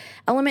ingredients.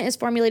 Element is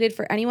formulated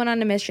for anyone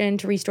on a mission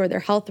to restore their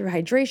health through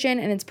hydration,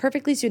 and it's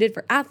perfectly suited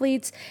for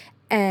athletes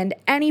and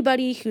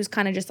anybody who's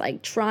kind of just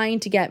like trying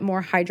to get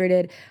more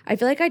hydrated. I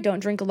feel like I don't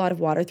drink a lot of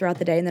water throughout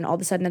the day, and then all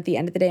of a sudden at the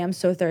end of the day, I'm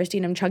so thirsty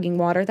and I'm chugging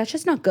water. That's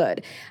just not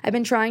good. I've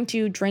been trying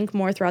to drink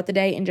more throughout the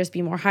day and just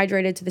be more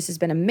hydrated, so this has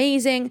been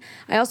amazing.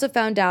 I also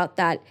found out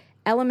that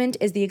Element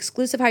is the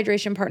exclusive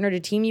hydration partner to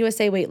Team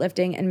USA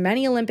weightlifting and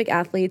many Olympic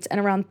athletes, and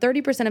around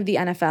 30% of the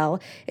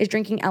NFL is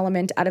drinking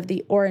Element out of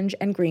the orange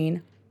and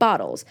green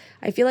bottles.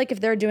 I feel like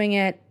if they're doing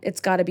it, it's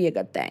got to be a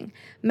good thing.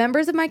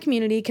 Members of my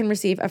community can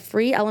receive a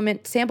free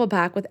Element sample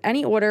pack with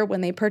any order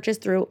when they purchase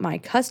through my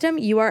custom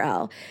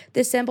URL.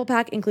 This sample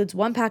pack includes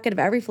 1 packet of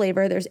every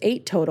flavor. There's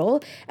 8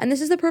 total, and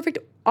this is the perfect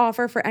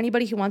offer for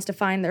anybody who wants to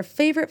find their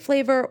favorite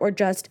flavor or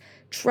just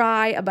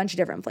try a bunch of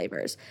different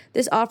flavors.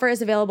 This offer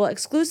is available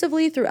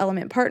exclusively through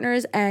Element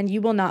partners, and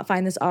you will not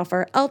find this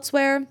offer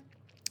elsewhere.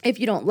 If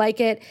you don't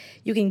like it,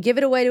 you can give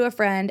it away to a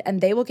friend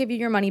and they will give you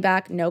your money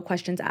back, no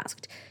questions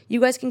asked.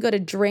 You guys can go to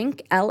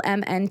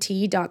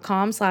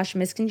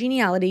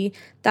drinklmnt.com/miscongeniality.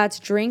 That's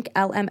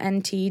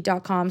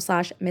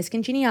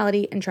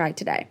drinklmnt.com/miscongeniality and try it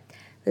today.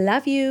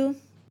 Love you.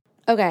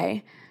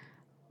 Okay.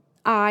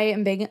 I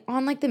am big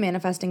on like the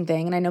manifesting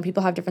thing, and I know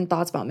people have different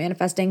thoughts about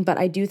manifesting, but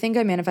I do think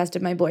I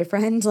manifested my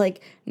boyfriend,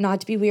 like not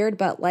to be weird,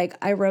 but like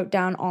I wrote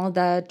down all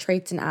the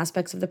traits and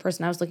aspects of the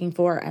person I was looking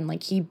for, and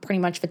like he pretty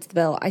much fits the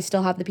bill. I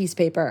still have the piece of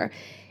paper.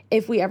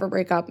 If we ever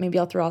break up, maybe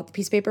I'll throw out the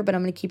piece of paper, but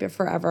I'm going to keep it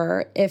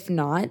forever. If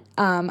not,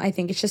 I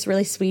think it's just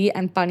really sweet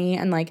and funny,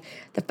 and like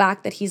the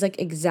fact that he's like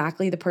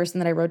exactly the person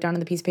that I wrote down on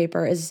the piece of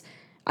paper is,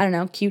 I don't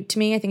know, cute to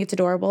me. I think it's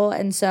adorable,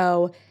 and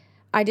so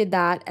I did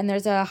that, and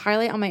there's a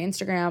highlight on my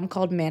Instagram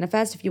called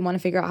Manifest if you want to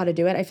figure out how to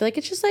do it. I feel like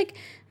it's just like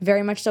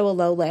very much so a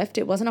low lift.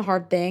 It wasn't a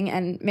hard thing,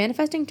 and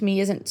manifesting to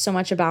me isn't so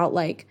much about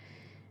like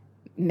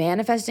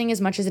manifesting as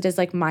much as it is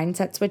like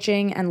mindset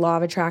switching and law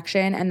of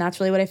attraction, and that's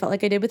really what I felt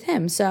like I did with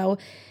him. So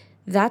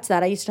that's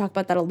that. I used to talk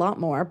about that a lot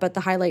more, but the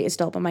highlight is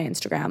still up on my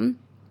Instagram.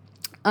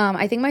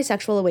 I think my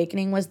sexual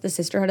awakening was the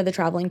Sisterhood of the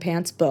Traveling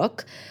Pants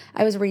book.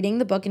 I was reading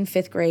the book in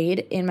 5th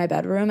grade in my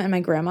bedroom, and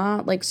my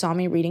grandma like saw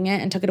me reading it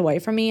and took it away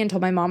from me and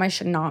told my mom I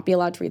should not be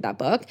allowed to read that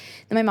book.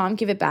 Then my mom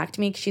gave it back to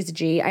me because she's a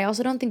G. I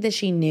also don't think that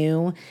she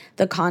knew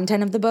the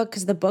content of the book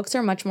because the books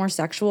are much more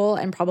sexual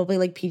and probably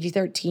like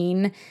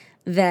PG-13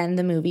 than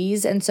the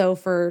movies. And so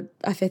for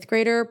a 5th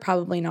grader,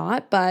 probably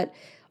not, but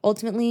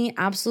ultimately,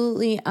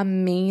 absolutely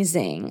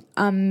amazing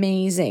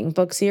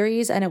book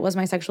series, and it was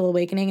my sexual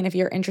awakening. And if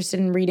you're interested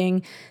in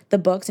reading the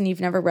books and you've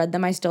never read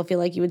them, I still feel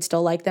like you would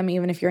still like them,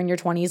 even if you're in your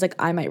 20s. Like,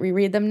 I might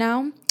reread them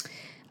now.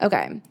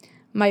 Okay,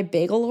 my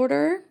bagel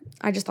order.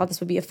 I just thought this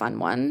would be a fun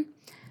one.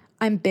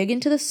 I'm big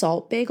into the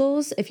salt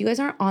bagels. If you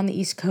guys aren't on the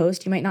East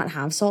Coast, you might not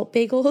have salt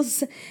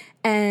bagels.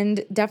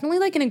 And definitely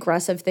like an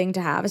aggressive thing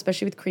to have,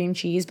 especially with cream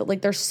cheese, but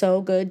like they're so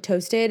good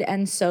toasted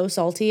and so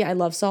salty. I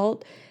love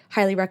salt.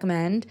 Highly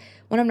recommend.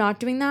 When I'm not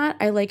doing that,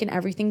 I like an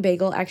everything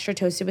bagel extra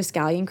toasted with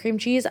scallion cream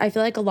cheese. I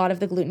feel like a lot of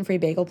the gluten-free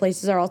bagel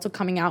places are also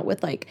coming out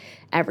with like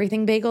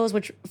everything bagels,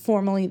 which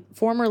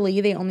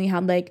formerly they only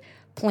had like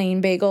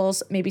plain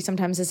bagels, maybe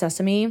sometimes a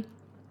sesame.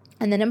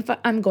 And then if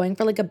I'm going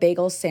for like a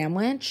bagel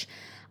sandwich,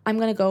 I'm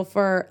going to go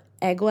for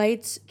egg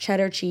whites,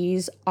 cheddar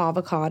cheese,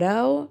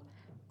 avocado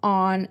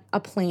on a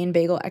plain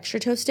bagel extra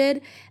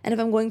toasted. And if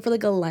I'm going for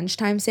like a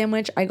lunchtime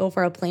sandwich, I go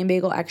for a plain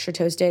bagel extra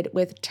toasted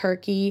with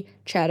turkey,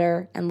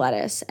 cheddar, and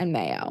lettuce and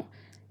mayo.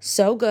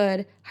 So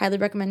good. Highly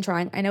recommend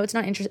trying. I know it's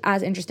not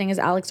as interesting as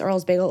Alex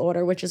Earl's bagel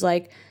order, which is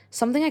like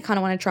something I kind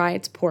of want to try.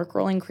 It's pork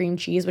roll and cream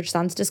cheese, which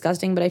sounds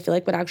disgusting, but I feel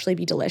like would actually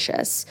be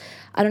delicious.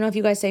 I don't know if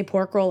you guys say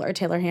pork roll or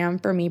Taylor ham.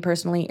 For me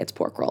personally, it's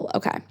pork roll.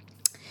 Okay.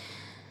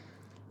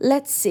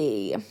 Let's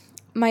see.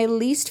 My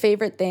least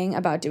favorite thing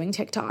about doing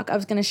TikTok. I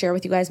was going to share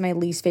with you guys my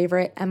least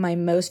favorite and my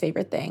most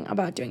favorite thing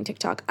about doing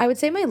TikTok. I would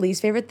say my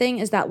least favorite thing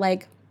is that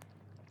like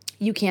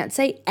you can't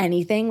say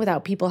anything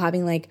without people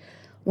having like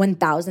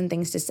 1,000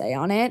 things to say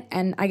on it.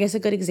 And I guess a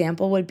good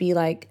example would be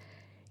like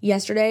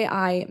yesterday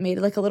I made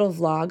like a little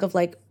vlog of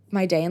like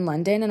my day in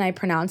London, and I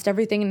pronounced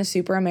everything in a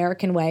super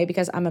American way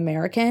because I'm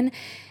American.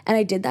 And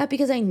I did that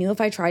because I knew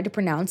if I tried to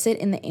pronounce it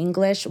in the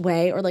English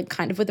way or like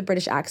kind of with a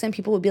British accent,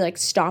 people would be like,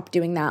 stop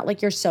doing that.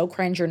 Like, you're so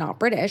cringe, you're not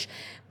British.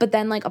 But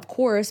then, like, of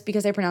course,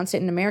 because I pronounced it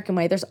in an American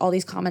way, there's all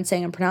these comments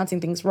saying I'm pronouncing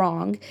things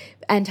wrong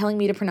and telling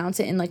me to pronounce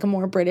it in like a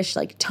more British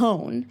like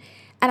tone.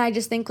 And I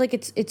just think like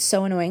it's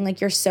so annoying. Like,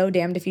 you're so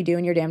damned if you do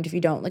and you're damned if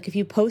you don't. Like, if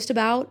you post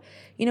about,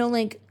 you know,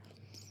 like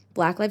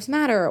Black Lives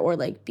Matter or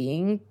like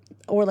being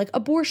or like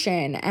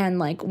abortion and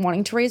like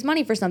wanting to raise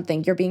money for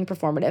something, you're being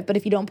performative. But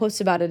if you don't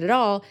post about it at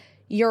all,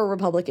 you're a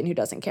Republican who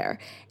doesn't care.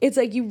 It's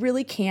like you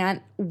really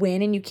can't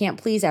win and you can't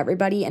please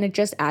everybody. And it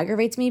just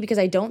aggravates me because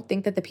I don't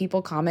think that the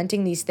people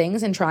commenting these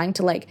things and trying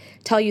to like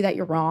tell you that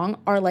you're wrong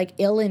are like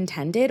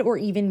ill-intended or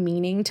even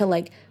meaning to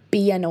like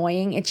be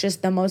annoying. It's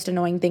just the most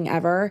annoying thing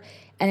ever.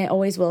 And it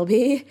always will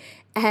be.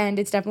 And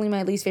it's definitely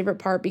my least favorite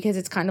part because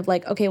it's kind of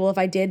like, okay, well, if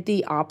I did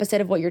the opposite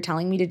of what you're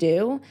telling me to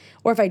do,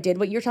 or if I did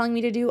what you're telling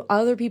me to do,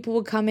 other people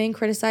would come in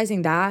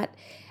criticizing that.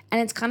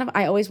 And it's kind of,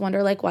 I always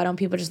wonder, like, why don't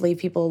people just leave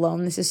people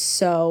alone? This is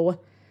so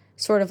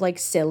sort of like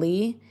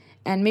silly,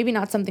 and maybe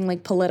not something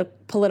like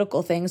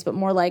political things, but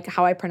more like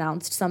how I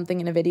pronounced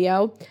something in a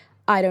video.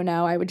 I don't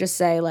know. I would just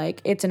say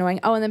like, it's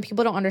annoying. Oh, and then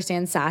people don't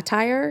understand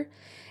satire.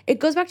 It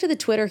goes back to the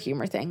Twitter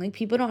humor thing. Like,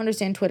 people don't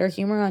understand Twitter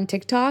humor on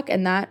TikTok,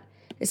 and that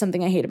is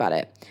something I hate about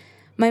it.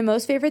 My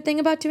most favorite thing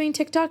about doing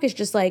TikTok is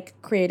just like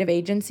creative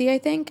agency, I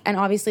think. And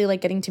obviously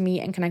like getting to meet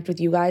and connect with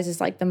you guys is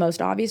like the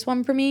most obvious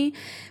one for me.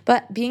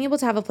 But being able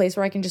to have a place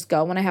where I can just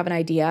go when I have an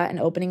idea and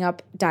opening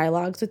up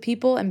dialogues with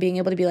people and being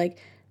able to be like,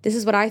 this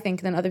is what I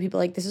think. And then other people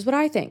like, this is what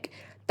I think.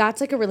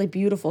 That's like a really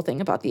beautiful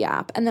thing about the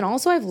app. And then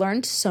also I've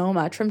learned so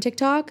much from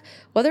TikTok,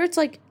 whether it's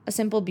like a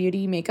simple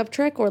beauty makeup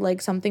trick or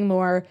like something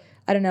more,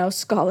 I don't know,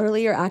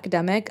 scholarly or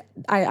academic.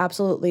 I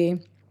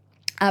absolutely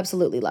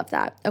love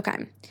that.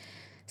 Okay.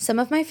 Some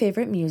of my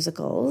favorite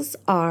musicals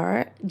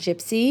are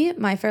Gypsy,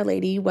 My Fair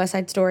Lady, West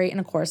Side Story, and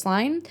A Chorus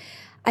Line.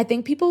 I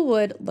think people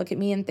would look at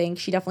me and think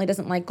she definitely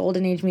doesn't like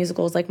golden age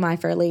musicals like My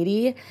Fair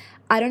Lady.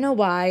 I don't know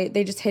why.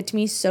 They just hit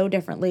me so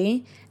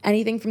differently.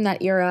 Anything from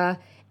that era.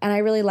 And I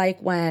really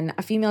like when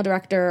a female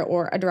director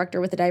or a director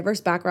with a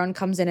diverse background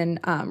comes in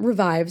and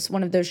revives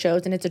one of those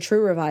shows, and it's a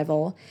true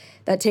revival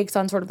that takes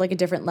on sort of like a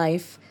different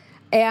life.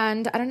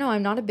 And I don't know,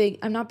 I'm not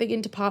big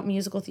into pop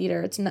musical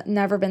theater. It's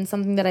never been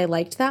something that I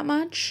liked that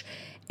much.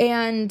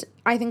 And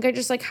I think I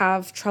just like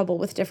have trouble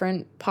with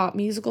different pop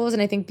musicals.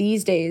 And I think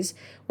these days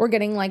we're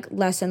getting like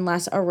less and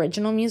less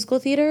original musical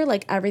theater.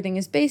 Like everything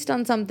is based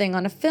on something,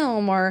 on a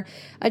film or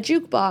a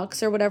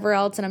jukebox or whatever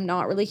else. And I'm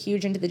not really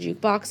huge into the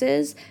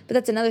jukeboxes. But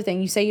that's another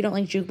thing. You say you don't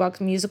like jukebox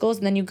musicals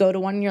and then you go to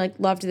one and you're like,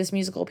 loved this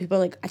musical. People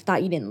are like, I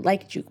thought you didn't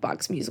like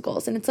jukebox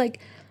musicals. And it's like,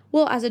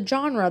 well, as a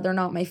genre, they're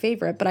not my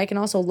favorite, but I can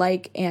also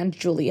like And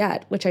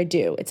Juliet, which I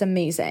do. It's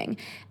amazing.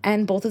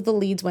 And both of the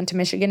leads went to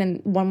Michigan,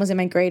 and one was in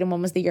my grade and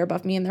one was the year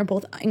above me, and they're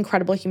both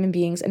incredible human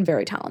beings and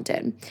very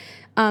talented.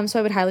 So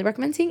I would highly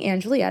recommend seeing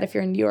And Juliet if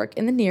you're in New York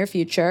in the near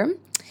future.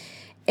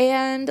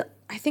 And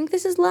I think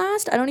this is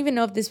last. I don't even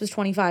know if this was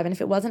 25, and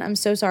if it wasn't, I'm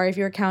so sorry if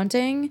you were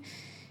counting.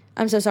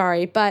 I'm so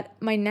sorry. But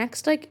my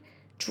next like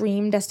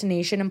dream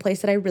destination and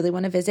place that I really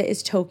want to visit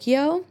is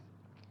Tokyo.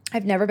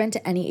 I've never been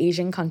to any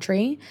Asian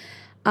country.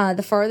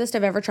 The farthest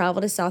I've ever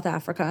traveled is South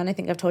Africa, and I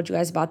think I've told you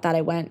guys about that. I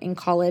went in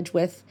college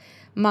with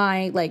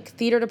my like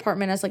theater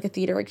department as like a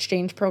theater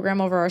exchange program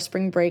over our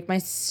spring break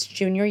my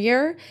junior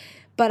year,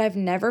 but I've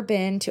never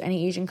been to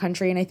any Asian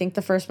country, and I think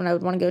the first one I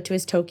would want to go to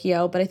is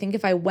Tokyo. But I think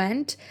if I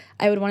went,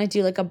 I would want to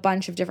do like a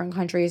bunch of different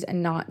countries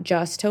and not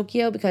just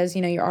Tokyo because,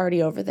 you know, you're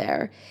already over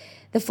there.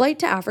 The flight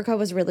to Africa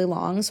was really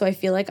long, so I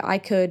feel like I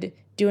could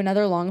do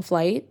another long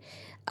flight.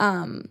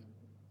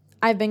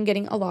 I've been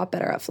getting a lot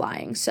better at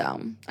flying,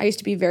 so I used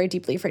to be very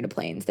deeply afraid of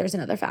planes. There's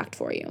another fact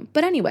for you.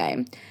 But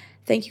anyway,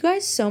 thank you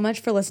guys so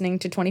much for listening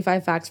to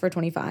 25 Facts for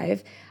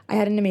 25. I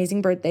had an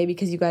amazing birthday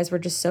because you guys were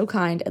just so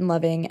kind and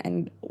loving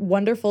and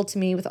wonderful to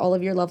me with all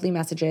of your lovely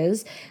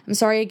messages. I'm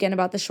sorry again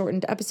about the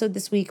shortened episode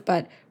this week,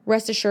 but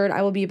rest assured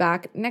I will be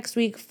back next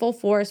week full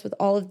force with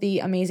all of the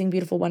amazing,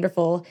 beautiful,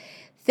 wonderful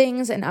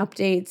things and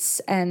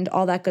updates and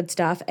all that good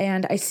stuff.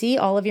 And I see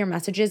all of your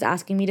messages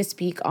asking me to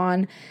speak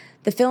on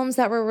the films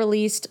that were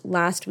released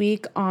last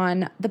week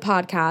on the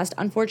podcast.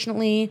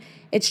 Unfortunately,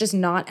 it's just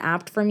not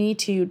apt for me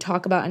to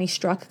talk about any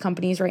struck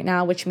companies right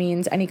now, which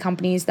means any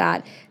companies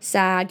that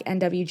SAG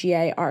and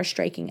WGA are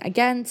striking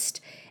against.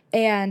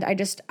 And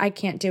I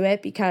can't do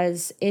it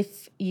because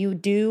if you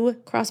do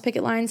cross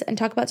picket lines and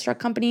talk about struck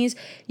companies,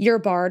 you're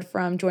barred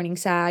from joining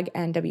SAG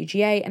and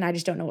WGA, and I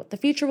just don't know what the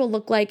future will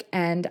look like,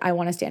 and I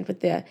want to stand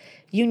with the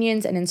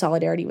unions and in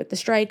solidarity with the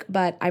strike.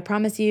 But I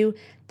promise you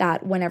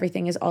that when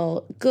everything is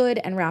all good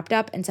and wrapped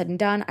up and said and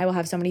done, I will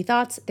have so many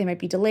thoughts. They might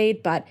be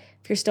delayed, but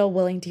if you're still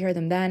willing to hear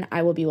them then,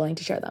 I will be willing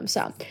to share them.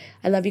 So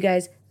I love you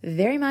guys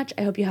very much.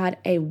 I hope you had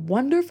a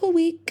wonderful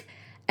week,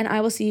 and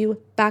I will see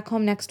you back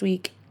home next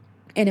week.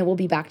 And it will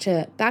be back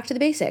to the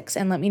basics.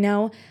 And let me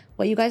know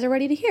what you guys are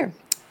ready to hear.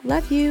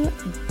 Love you.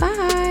 Bye.